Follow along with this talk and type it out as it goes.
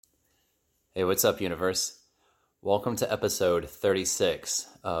Hey, what's up, universe? Welcome to episode 36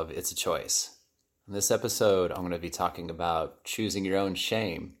 of It's a Choice. In this episode, I'm going to be talking about choosing your own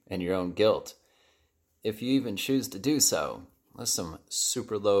shame and your own guilt, if you even choose to do so. That's some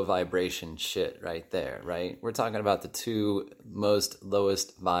super low vibration shit right there, right? We're talking about the two most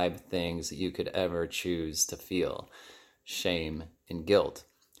lowest vibe things that you could ever choose to feel: shame and guilt.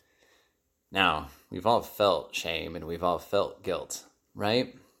 Now, we've all felt shame and we've all felt guilt,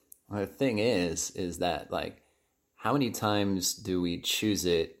 right? The thing is that, like, how many times do we choose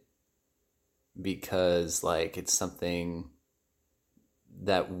it because, like, it's something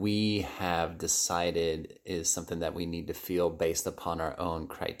that we have decided is something that we need to feel based upon our own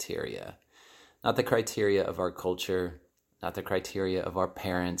criteria? Not the criteria of our culture, not the criteria of our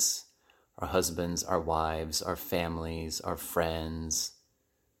parents, our husbands, our wives, our families, our friends,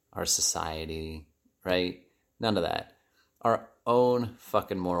 our society, right? None of that. Our own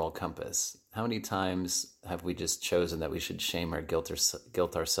fucking moral compass. How many times have we just chosen that we should shame or guilt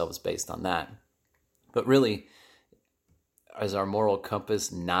ourselves based on that? But really, is our moral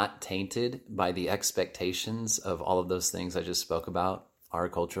compass not tainted by the expectations of all of those things I just spoke about? Our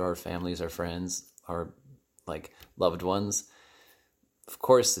culture, our families, our friends, our, like, loved ones. Of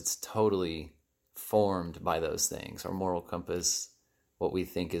course, it's totally formed by those things. Our moral compass, what we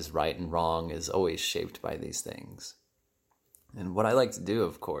think is right and wrong, is always shaped by these things. And what I like to do,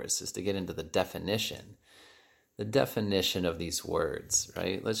 of course, is to get into the definition of these words,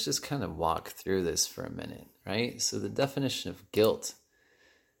 right? Let's just kind of walk through this for a minute, right? So the definition of guilt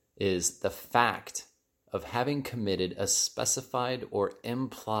is the fact of having committed a specified or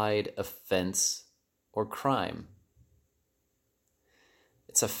implied offense or crime.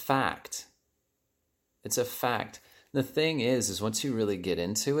 It's a fact. It's a fact. The thing is once you really get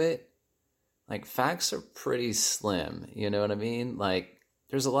into it, like, facts are pretty slim, you know what I mean? Like,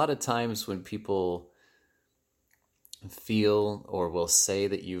 there's a lot of times when people feel or will say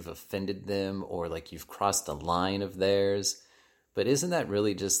that you've offended them or, like, you've crossed a line of theirs, but isn't that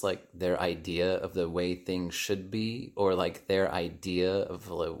really just, like, their idea of the way things should be, or, like, their idea of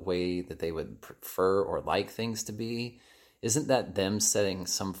the way that they would prefer or like things to be? Isn't that them setting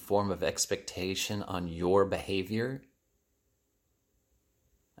some form of expectation on your behavior?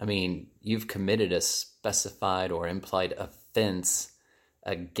 I mean, you've committed a specified or implied offense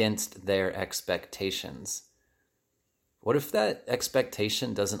against their expectations. What if that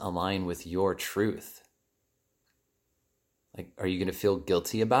expectation doesn't align with your truth? Like, are you going to feel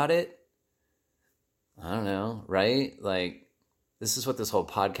guilty about it? I don't know, right? Like, this is what this whole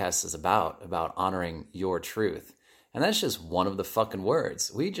podcast is about honoring your truth. And that's just one of the fucking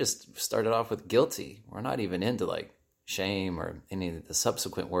words. We just started off with guilty. We're not even into, like, shame or any of the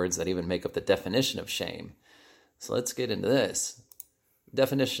subsequent words that even make up the definition of shame. So let's get into this. The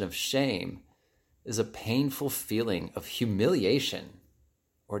definition of shame is a painful feeling of humiliation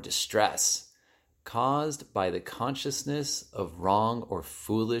or distress caused by the consciousness of wrong or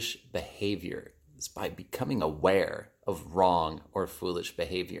foolish behavior. It's by becoming aware of wrong or foolish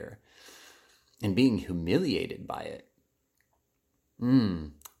behavior and being humiliated by it.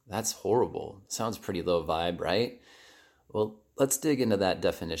 That's horrible. Sounds pretty low vibe, right? Well, let's dig into that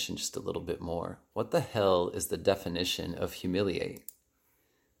definition just a little bit more. What the hell is the definition of humiliate?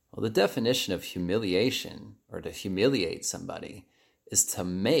 Well, the definition of humiliation, or to humiliate somebody, is to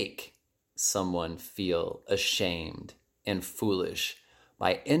make someone feel ashamed and foolish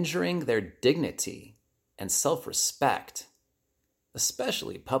by injuring their dignity and self-respect,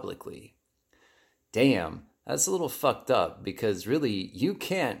 especially publicly. Damn, that's a little fucked up, because really,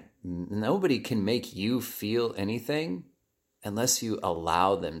 nobody can make you feel anything unless you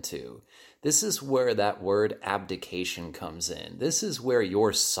allow them to. This is where that word abdication comes in. This is where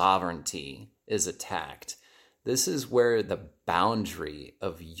your sovereignty is attacked. This is where the boundary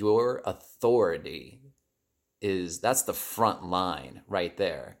of your authority that's the front line right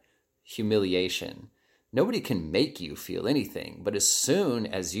there. Humiliation. Nobody can make you feel anything, but as soon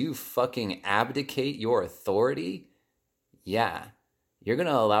as you fucking abdicate your authority, yeah, you're going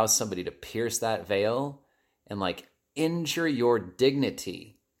to allow somebody to pierce that veil and, like, injure your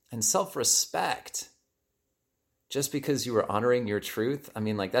dignity and self-respect just because you were honoring your truth. I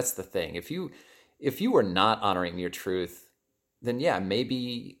mean, like, that's the thing. If you were not honoring your truth, then yeah,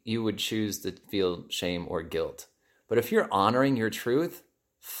 maybe you would choose to feel shame or guilt. But if you're honoring your truth,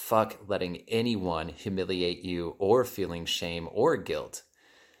 fuck letting anyone humiliate you or feeling shame or guilt.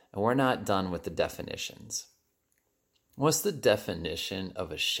 And we're not done with the definitions. What's the definition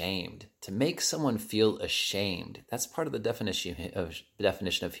of ashamed? To make someone feel ashamed. That's part of the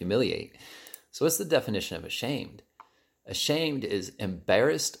definition of humiliate. So what's the definition of ashamed? Ashamed is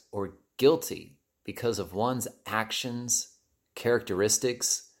embarrassed or guilty because of one's actions,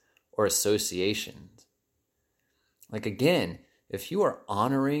 characteristics, or associations. Like again, if you are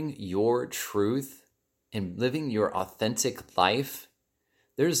honoring your truth and living your authentic life,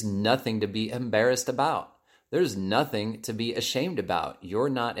 there's nothing to be embarrassed about. There's nothing to be ashamed about. You're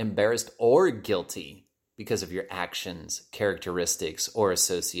not embarrassed or guilty because of your actions, characteristics, or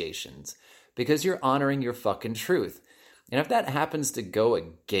associations, because you're honoring your fucking truth. And if that happens to go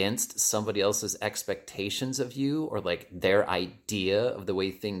against somebody else's expectations of you or like their idea of the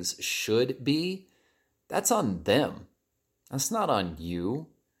way things should be, that's on them. That's not on you.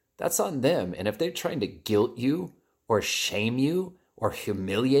 That's on them. And if they're trying to guilt you or shame you or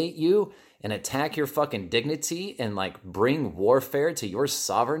humiliate you and attack your fucking dignity and like bring warfare to your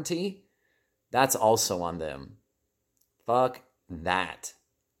sovereignty, that's also on them. Fuck that.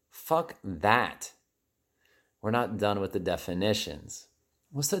 Fuck that. We're not done with the definitions.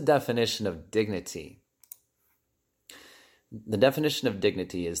 What's the definition of dignity? The definition of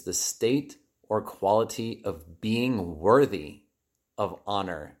dignity is the state or quality of being worthy of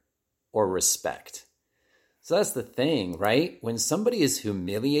honor or respect. So that's the thing, right? When somebody is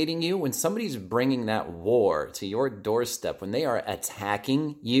humiliating you, when somebody's bringing that war to your doorstep, when they are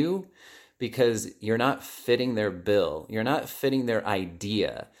attacking you because you're not fitting their bill, you're not fitting their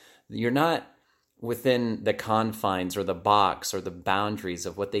idea, you're not within the confines or the box or the boundaries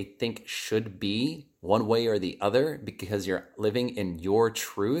of what they think should be one way or the other because you're living in your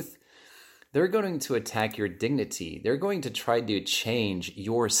truth, they're going to attack your dignity. They're going to try to change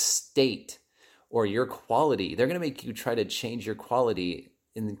your state or your quality. They're going to make you try to change your quality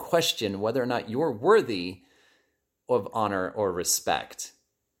and question whether or not you're worthy of honor or respect.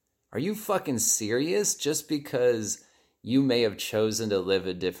 Are you fucking serious? Just because you may have chosen to live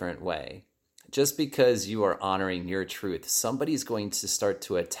a different way, just because you are honoring your truth, somebody's going to start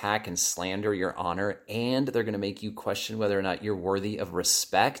to attack and slander your honor, and they're going to make you question whether or not you're worthy of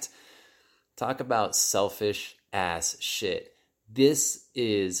respect. Talk about selfish ass shit. This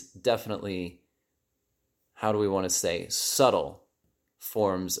is definitely, how do we want to say, subtle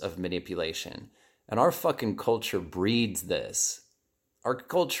forms of manipulation. And our fucking culture breeds this. Our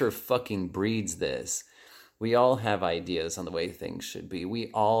culture fucking breeds this. We all have ideas on the way things should be. We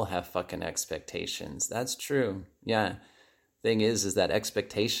all have fucking expectations. That's true. Yeah. Thing is that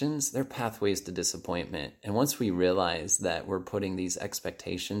expectations, they're pathways to disappointment. And once we realize that we're putting these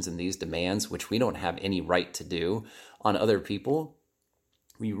expectations and these demands, which we don't have any right to do, on other people,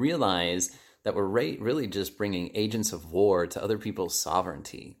 we realize that we're really just bringing agents of war to other people's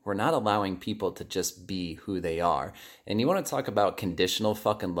sovereignty. We're not allowing people to just be who they are. And you want to talk about conditional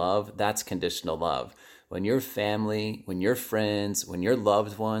fucking love? That's conditional love. When your family, when your friends, when your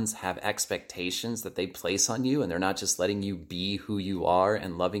loved ones have expectations that they place on you and they're not just letting you be who you are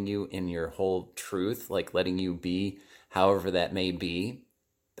and loving you in your whole truth, like letting you be however that may be,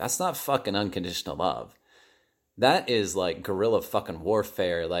 that's not fucking unconditional love. That is like guerrilla fucking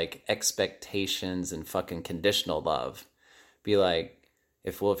warfare, like expectations and fucking conditional love. Be like,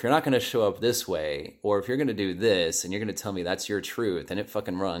 if you're not going to show up this way, or if you're going to do this and you're going to tell me that's your truth and it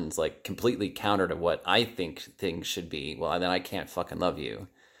fucking runs like completely counter to what I think things should be, well, then I can't fucking love you.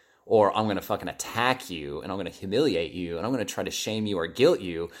 Or I'm going to fucking attack you and I'm going to humiliate you and I'm going to try to shame you or guilt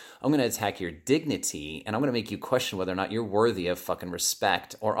you. I'm going to attack your dignity and I'm going to make you question whether or not you're worthy of fucking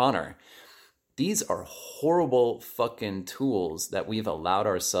respect or honor. These are horrible fucking tools that we've allowed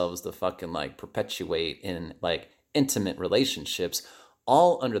ourselves to fucking like perpetuate in like intimate relationships,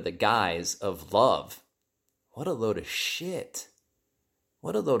 all under the guise of love. What a load of shit.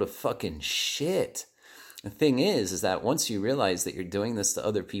 What a load of fucking shit. The thing is that once you realize that you're doing this to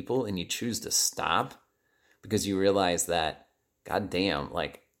other people and you choose to stop because you realize that, goddamn,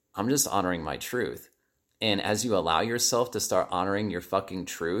 like, I'm just honoring my truth. And as you allow yourself to start honoring your fucking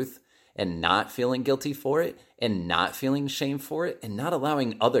truth and not feeling guilty for it and not feeling shame for it and not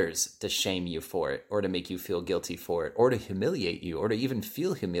allowing others to shame you for it or to make you feel guilty for it or to humiliate you or to even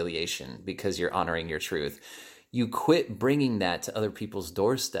feel humiliation because you're honoring your truth, you quit bringing that to other people's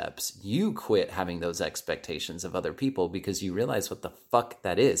doorsteps. You quit having those expectations of other people because you realize what the fuck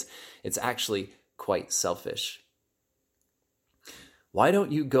that is. It's actually quite selfish. Why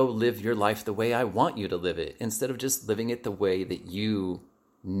don't you go live your life the way I want you to live it instead of just living it the way that you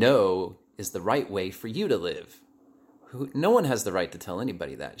know is the right way for you to live? No one has the right to tell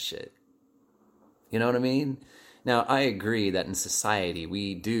anybody that shit. You know what I mean? Now, I agree that in society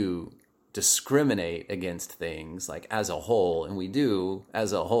we do discriminate against things like as a whole, and we do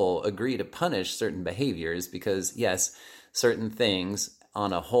as a whole agree to punish certain behaviors because yes, certain things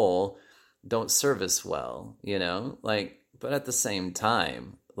on a whole don't serve us well, you know? Like, but at the same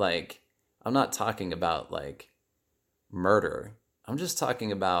time, like, I'm not talking about like murder. I'm just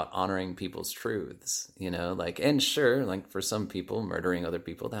talking about honoring people's truths, like, and sure, like for some people, murdering other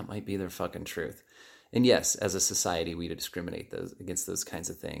people, that might be their fucking truth. And yes, as a society, we discriminate against those kinds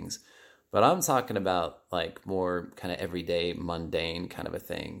of things. But I'm talking about like more kind of everyday, mundane kind of a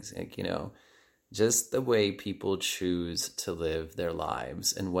things, like, just the way people choose to live their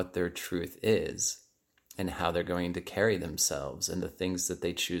lives and what their truth is and how they're going to carry themselves and the things that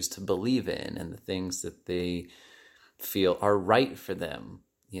they choose to believe in and the things that they feel are right for them,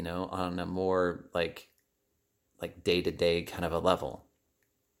 on a more like day-to-day kind of a level.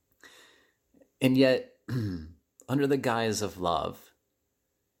 And yet, under the guise of love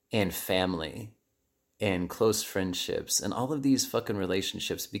and family and close friendships and all of these fucking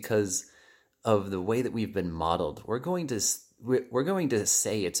relationships, because of the way that we've been modeled, we're going to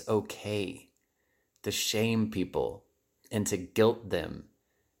say it's okay to shame people and to guilt them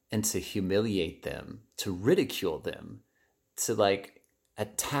and to humiliate them, to ridicule them, to like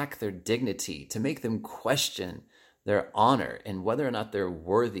attack their dignity, to make them question their honor and whether or not they're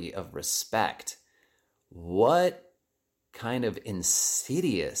worthy of respect. What kind of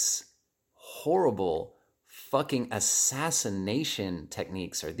insidious, horrible, fucking assassination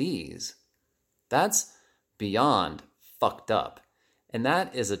techniques are these? That's beyond fucked up. And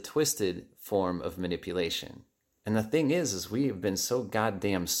that is a twisted form of manipulation. And the thing is we have been so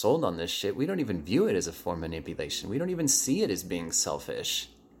goddamn sold on this shit, we don't even view it as a form of manipulation. We don't even see it as being selfish.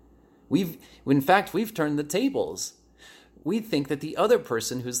 In fact, we've turned the tables. We think that the other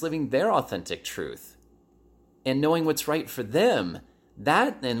person who's living their authentic truth and knowing what's right for them,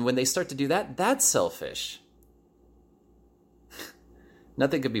 and when they start to do that, that's selfish.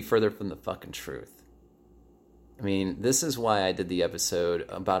 Nothing could be further from the fucking truth. I mean, this is why I did the episode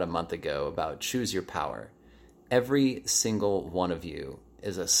about a month ago about choose your power. Every single one of you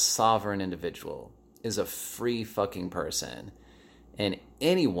is a sovereign individual, is a free fucking person. And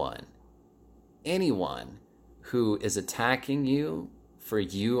anyone who is attacking you for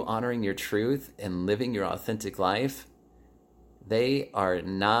you honoring your truth and living your authentic life, they are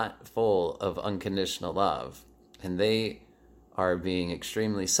not full of unconditional love. And they are being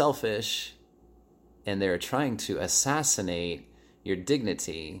extremely selfish, and they're trying to assassinate your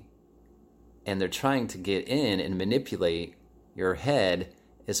dignity, and they're trying to get in and manipulate your head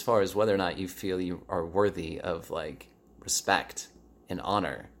as far as whether or not you feel you are worthy of like respect and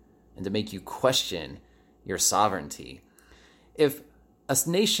honor, and to make you question your sovereignty. If a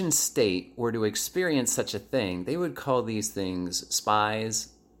nation state were to experience such a thing, they would call these things spies,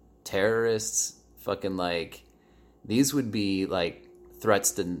 terrorists, fucking like, these would be like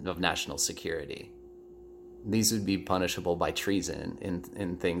threats of national security. These would be punishable by treason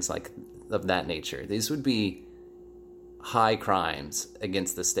and things like of that nature. These would be high crimes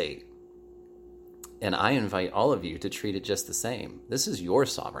against the state. And I invite all of you to treat it just the same. This is your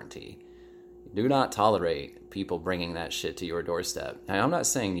sovereignty. Do not tolerate people bringing that shit to your doorstep. Now, I'm not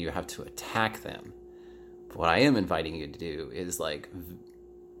saying you have to attack them. But what I am inviting you to do is like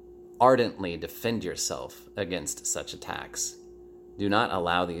ardently defend yourself against such attacks. Do not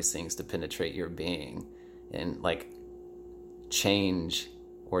allow these things to penetrate your being and like change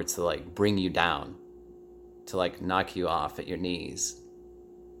or to like bring you down, to like knock you off at your knees,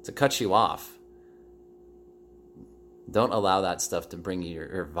 to cut you off. Don't allow that stuff to bring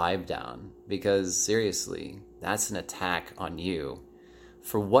your vibe down, because seriously, that's an attack on you.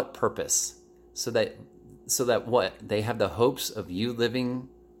 For what purpose? So that what? They have the hopes of you living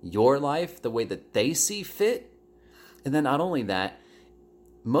your life the way that they see fit? And then not only that,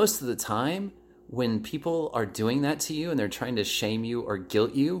 most of the time when people are doing that to you and they're trying to shame you or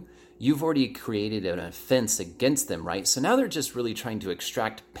guilt you, you've already created an offense against them, right? So now they're just really trying to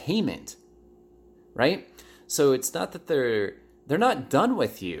extract payment, right? So it's not that they're not done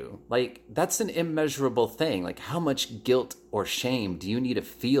with you. Like, that's an immeasurable thing. Like, how much guilt or shame do you need to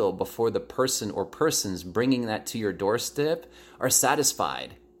feel before the person or persons bringing that to your doorstep are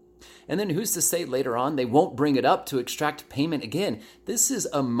satisfied? And then who's to say later on they won't bring it up to extract payment again? This is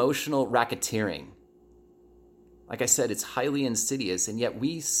emotional racketeering. Like I said, it's highly insidious, and yet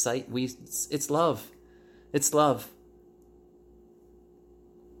it's love. It's love.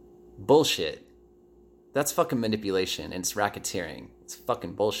 Bullshit. That's fucking manipulation, and it's racketeering. It's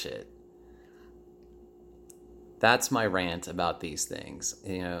fucking bullshit. That's my rant about these things.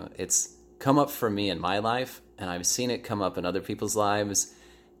 It's come up for me in my life, and I've seen it come up in other people's lives,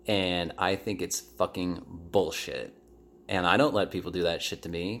 and I think it's fucking bullshit. And I don't let people do that shit to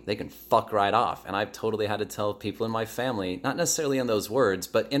me. They can fuck right off. And I've totally had to tell people in my family, not necessarily in those words,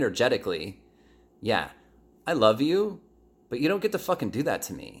 but energetically, yeah, I love you, but you don't get to fucking do that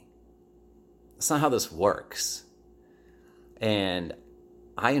to me. That's not how this works. And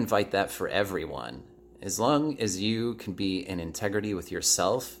I invite that for everyone. As long as you can be in integrity with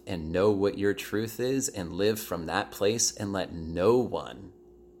yourself and know what your truth is and live from that place and let no one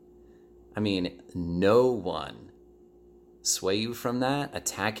sway you from that,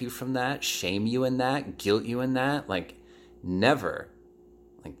 attack you from that, shame you in that, guilt you in that, like never.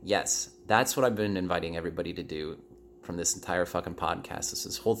 Like, yes, that's what I've been inviting everybody to do from this entire fucking podcast.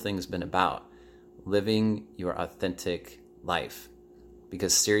 This whole thing's been about living your authentic life.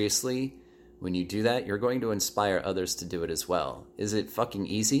 Because seriously, when you do that, you're going to inspire others to do it as well. Is it fucking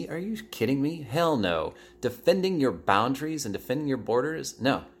easy? Are you kidding me? Hell no. Defending your boundaries and defending your borders?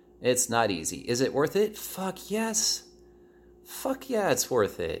 No, it's not easy. Is it worth it? Fuck yes. Fuck yeah, it's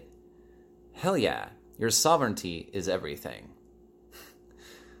worth it. Hell yeah. Your sovereignty is everything.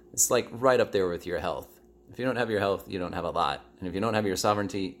 It's like right up there with your health. If you don't have your health, you don't have a lot. And if you don't have your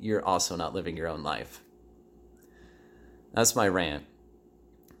sovereignty, you're also not living your own life. That's my rant.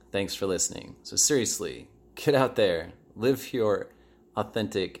 Thanks for listening. So seriously, get out there, live your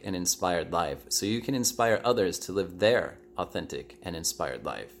authentic and inspired life so you can inspire others to live their authentic and inspired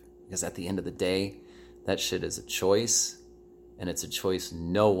life. Because at the end of the day, that shit is a choice, and it's a choice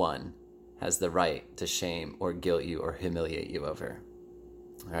no one has the right to shame or guilt you or humiliate you over.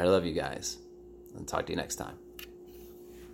 All right, I love you guys. I'll talk to you next time.